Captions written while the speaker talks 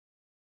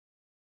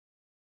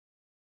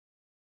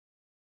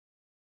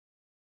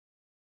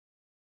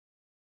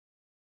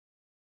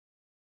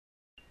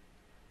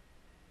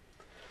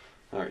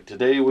Alright,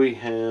 today we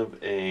have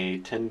a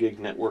 10 gig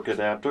network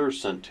adapter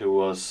sent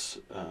to us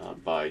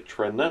by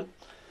Trendnet.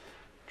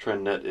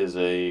 Trendnet is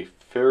a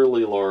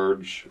fairly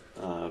large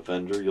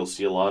vendor. You'll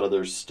see a lot of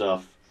their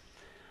stuff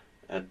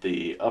at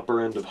the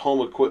upper end of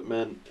home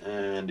equipment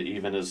and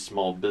even as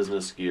small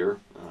business gear.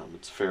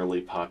 It's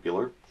fairly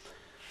popular.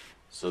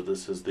 So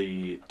this is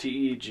the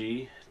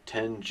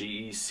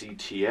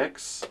TEG-10GECTX.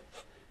 So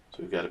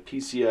we've got a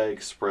PCI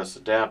Express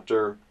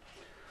adapter.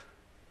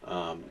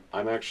 I'm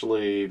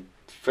actually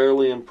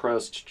fairly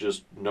impressed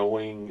just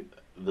knowing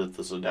that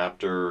this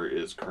adapter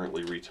is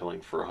currently retailing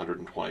for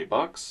 120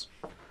 bucks.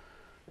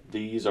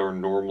 These are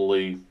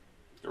normally,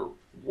 or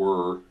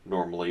were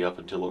normally up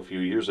until a few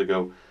years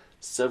ago,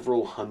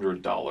 several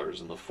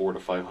 $100s in the $400 to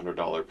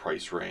 $500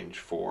 price range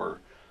for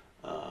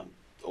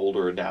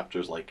older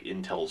adapters like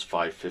Intel's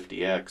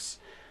 550X.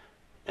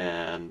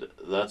 And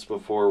that's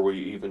before we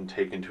even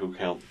take into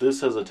account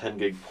this has a 10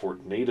 gig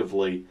port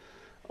natively.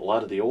 A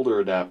lot of the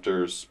older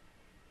adapters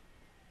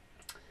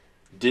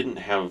didn't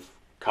have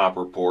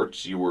copper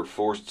ports. You were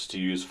forced to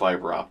use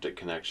fiber optic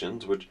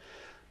connections, which,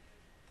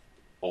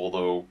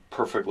 although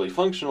perfectly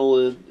functional,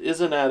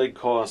 is an added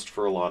cost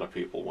for a lot of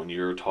people. When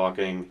you're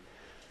talking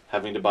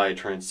having to buy a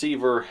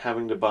transceiver,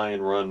 having to buy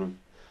and run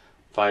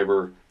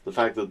fiber, the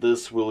fact that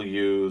this will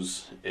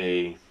use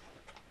a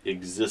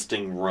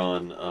existing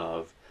run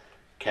of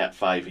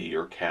Cat5e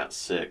or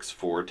Cat6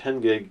 for 10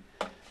 gig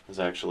is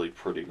actually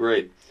pretty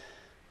great.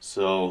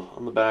 So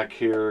on the back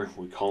here,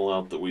 we call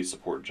out that we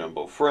support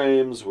jumbo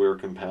frames. We're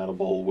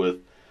compatible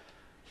with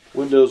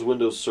Windows,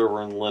 Windows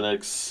Server, and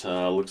Linux.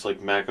 Looks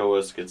like Mac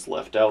OS gets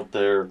left out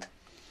there.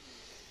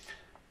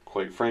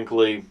 Quite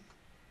frankly,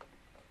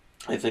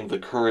 I think the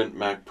current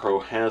Mac Pro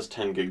has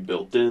 10 gig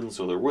built in,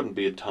 so there wouldn't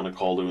be a ton of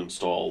call to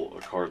install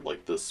a card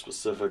like this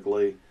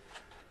specifically.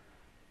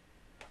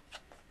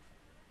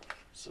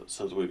 So it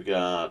says we've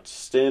got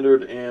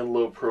standard and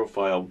low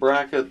profile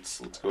brackets.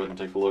 Let's go ahead and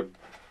take a look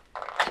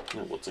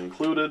at what's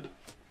included.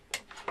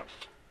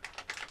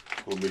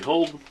 Lo and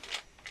behold,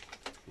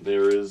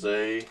 there is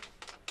a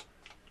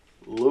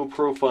low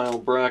profile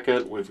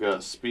bracket. We've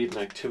got speed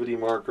and activity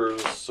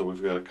markers, so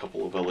we've got a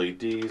couple of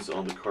LEDs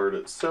on the card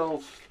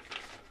itself.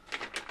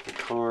 The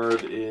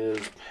card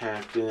is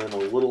packed in a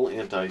little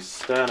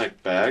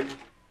anti-static bag,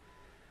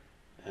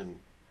 and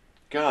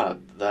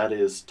God, that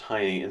is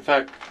tiny. In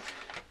fact,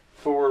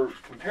 for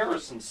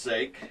comparison's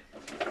sake,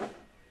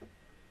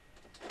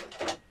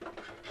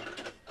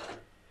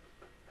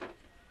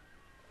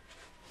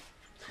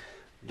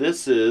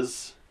 this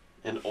is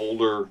an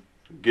older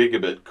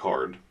gigabit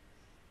card.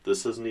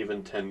 This isn't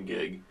even 10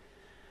 gig.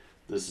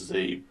 This is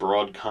a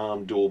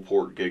Broadcom dual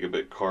port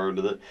gigabit card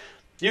that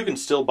you can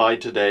still buy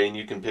today, and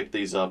you can pick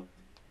these up,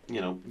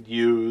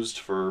 used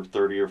for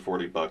 30 or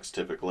 40 bucks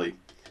typically.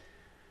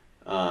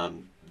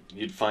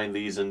 You'd find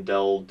these in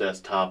Dell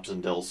desktops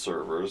and Dell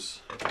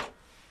servers.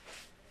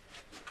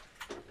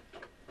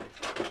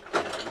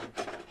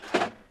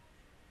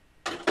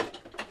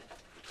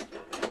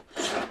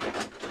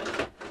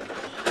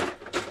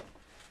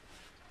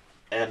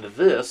 And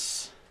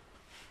this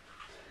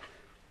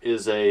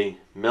is a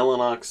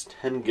Mellanox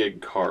 10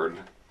 gig card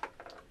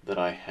that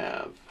I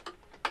have.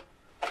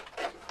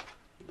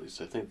 At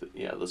least I think that,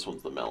 yeah, this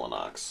one's the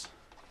Mellanox.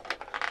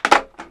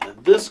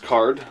 And this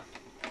card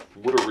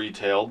would have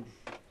retailed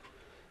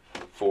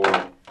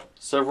for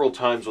several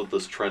times what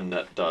this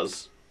Trendnet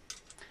does,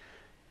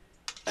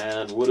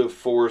 and would have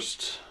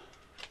forced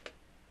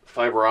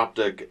fiber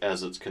optic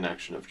as its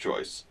connection of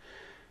choice.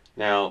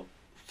 Now,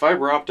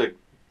 fiber optic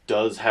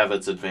does have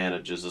its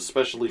advantages,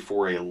 especially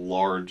for a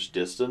large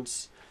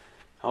distance.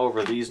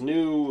 However, these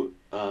new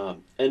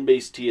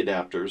NbaseT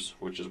adapters,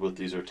 which is what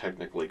these are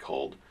technically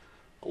called,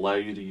 allow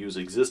you to use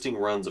existing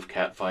runs of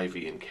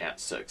Cat5e and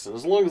Cat6. And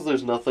as long as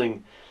there's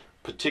nothing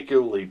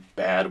particularly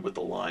bad with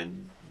the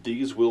line,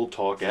 these will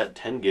talk at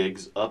 10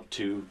 gigs up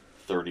to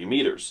 30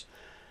 meters.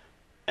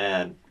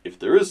 And if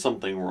there is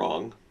something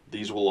wrong,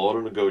 these will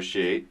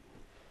auto-negotiate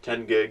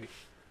 10 gig,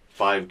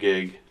 5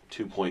 gig,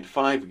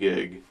 2.5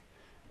 gig,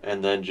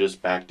 and then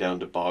just back down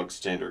to bog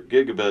standard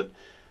gigabit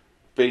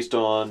based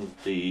on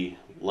the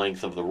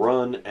length of the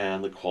run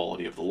and the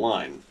quality of the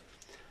line.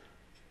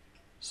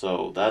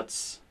 So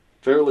that's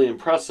fairly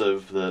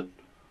impressive that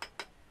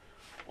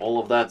all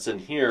of that's in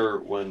here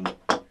when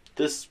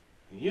this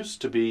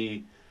used to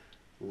be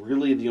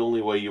really the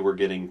only way you were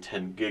getting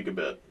 10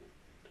 gigabit.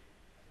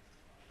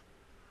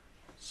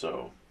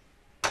 So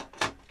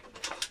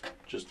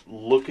just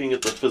looking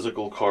at the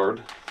physical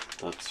card,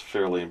 that's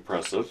fairly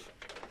impressive.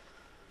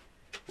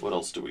 What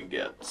else do we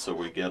get? So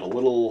we get a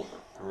little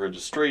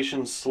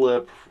registration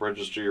slip,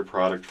 register your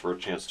product for a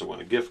chance to win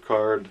a gift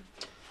card.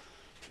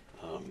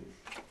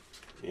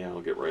 Yeah,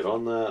 I'll get right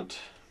on that.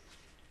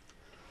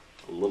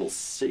 A little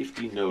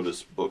safety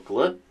notice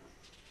booklet.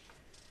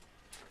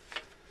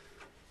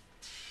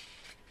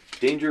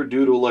 Danger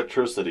due to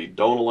electricity.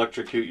 Don't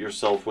electrocute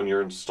yourself when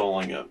you're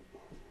installing it.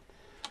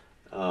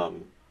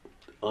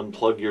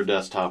 Unplug your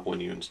desktop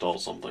when you install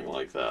something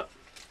like that.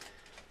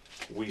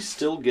 We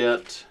still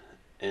get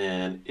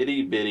an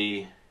itty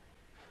bitty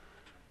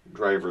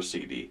driver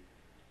CD.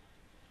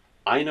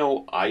 I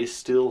know I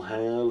still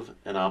have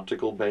an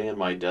optical bay in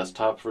my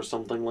desktop for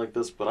something like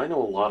this, but I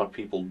know a lot of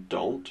people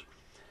don't.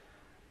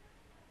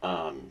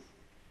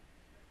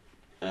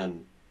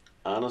 And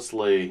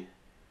honestly,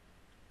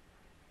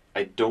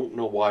 I don't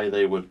know why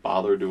they would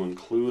bother to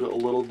include a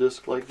little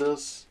disc like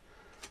this.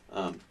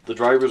 The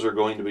drivers are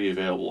going to be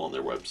available on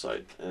their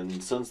website,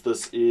 and since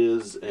this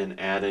is an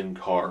add-in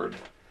card,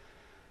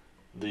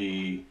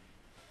 the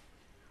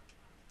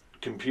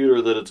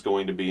computer that it's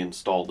going to be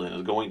installed in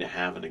is going to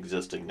have an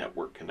existing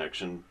network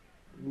connection,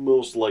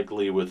 most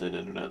likely with an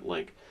internet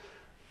link.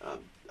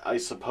 I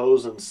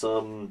suppose in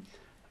some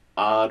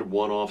odd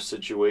one-off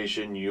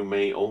situation you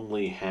may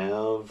only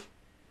have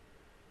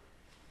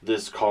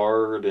this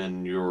card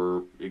and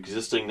your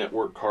existing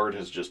network card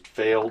has just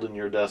failed in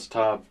your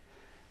desktop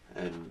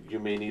and you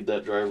may need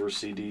that driver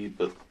CD,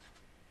 but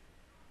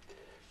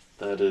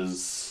that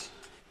is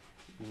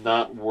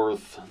not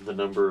worth the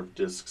number of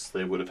discs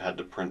they would have had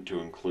to print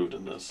to include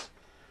in this.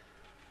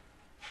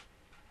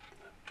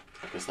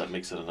 I guess that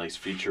makes it a nice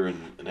feature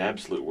in an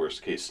absolute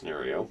worst case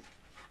scenario.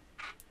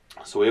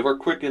 So we have our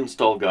quick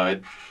install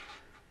guide,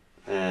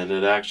 and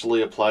it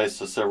actually applies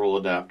to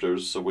several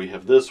adapters. So we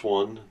have this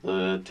one,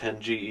 the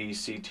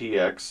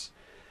 10GECTX.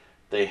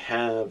 They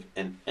have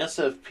an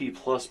SFP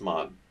Plus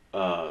mod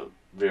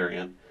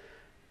variant,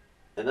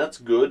 and that's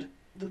good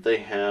that they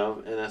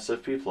have an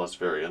SFP Plus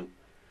variant.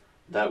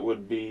 That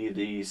would be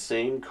the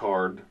same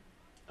card,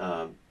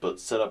 but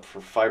set up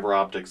for fiber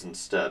optics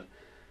instead.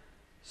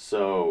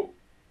 So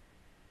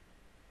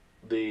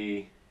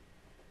the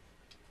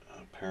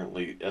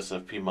apparently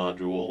SFP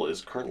module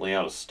is currently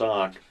out of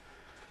stock,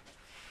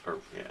 or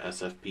yeah,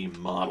 SFP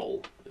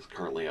model is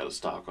currently out of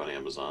stock on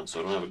Amazon, so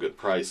I don't have a good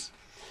price.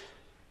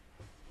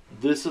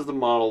 This is the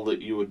model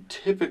that you would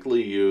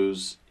typically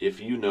use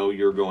if you know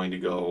you're going to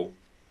go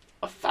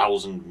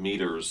 1,000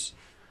 meters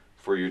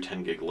for your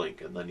 10 gig link,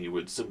 and then you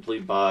would simply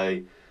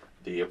buy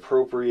the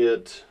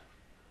appropriate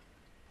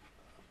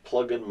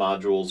plug-in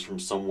modules from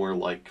somewhere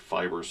like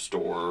Fiber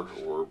Store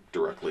or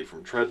directly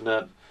from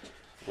Trendnet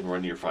and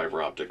run your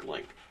fiber optic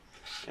link.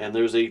 And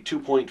there's a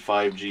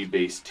 2.5G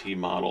NbaseT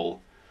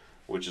model,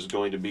 which is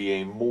going to be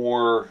a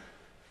more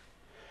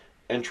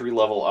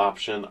entry-level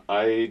option.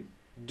 I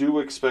do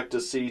expect to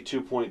see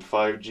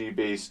 2.5G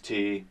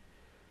NbaseT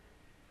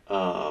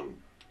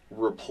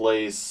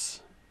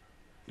replace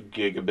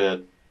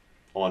gigabit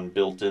on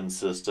built-in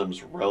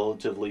systems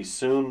relatively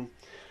soon.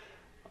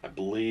 I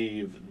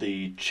believe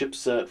the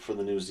chipset for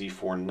the new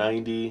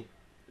Z490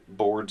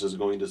 boards is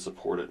going to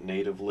support it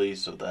natively,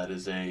 so that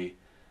is a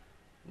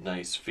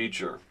nice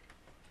feature.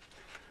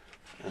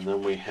 And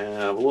then we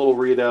have a little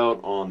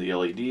readout on the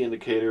LED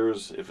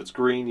indicators. If it's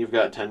green, you've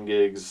got 10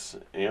 gigs.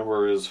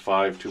 Amber is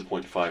 5,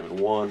 2.5, and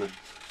 1.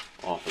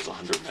 Off is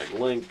 100 meg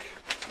link.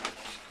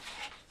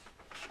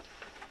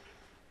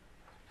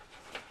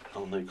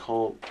 And they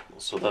call it,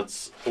 so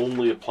that's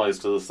only applies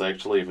to this. They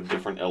actually have a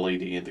different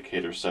LED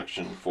indicator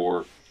section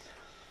for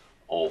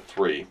all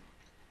three.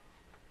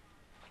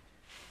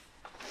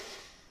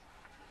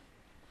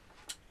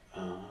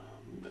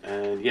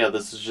 And yeah,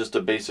 this is just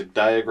a basic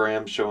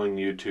diagram showing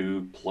you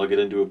to plug it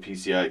into a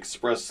PCI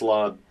Express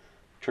slot,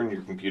 turn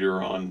your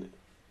computer on,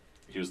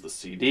 use the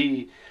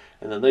CD,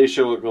 and then they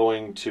show it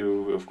going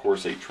to, of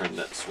course, a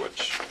Trendnet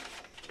switch.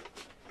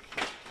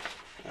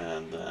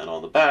 And then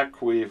on the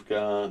back, we've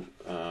got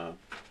a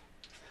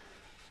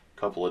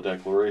couple of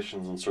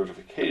declarations and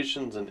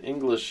certifications in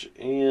English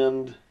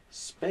and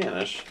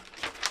Spanish,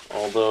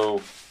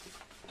 although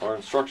our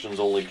instructions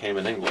only came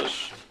in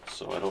English,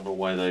 so I don't know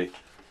why they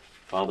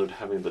bothered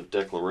having the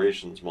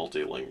declarations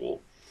multilingual.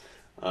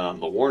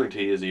 The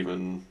warranty is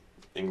even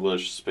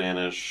English,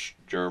 Spanish,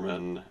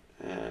 German,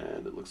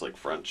 and it looks like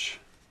French.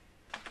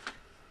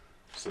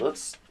 So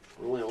that's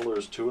really all there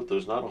is to it.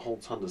 There's not a whole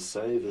ton to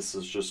say. This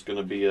is just going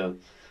to be a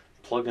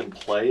plug and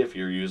play if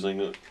you're using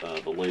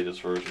the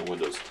latest version of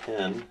Windows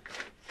 10.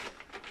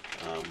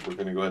 We're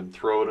going to go ahead and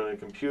throw it in a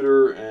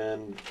computer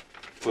and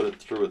put it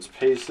through its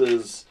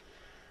paces.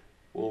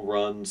 We'll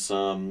run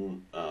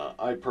some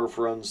iPerf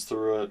runs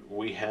through it.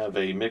 We have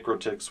a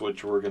Mikrotik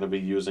switch we're going to be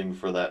using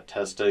for that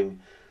testing.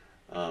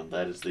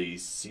 That is the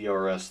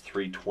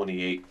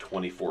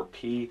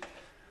CRS32824P,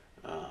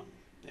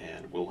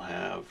 and we'll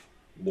have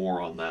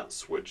more on that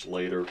switch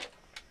later.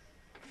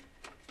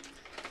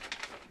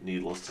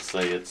 Needless to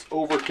say, it's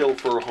overkill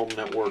for a home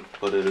network,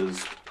 but it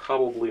is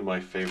probably my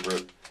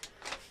favorite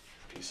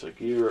piece of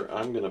gear.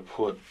 I'm going to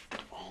put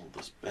all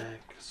this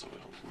back so I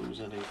don't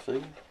lose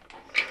anything.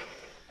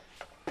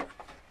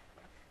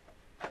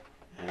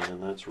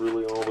 And that's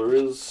really all there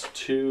is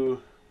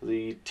to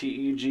the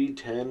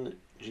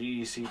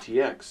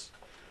TEG-10GECTX.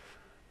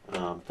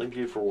 Thank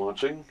you for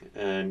watching,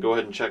 and go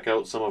ahead and check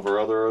out some of our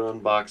other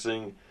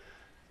unboxing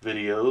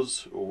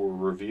videos or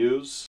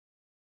reviews.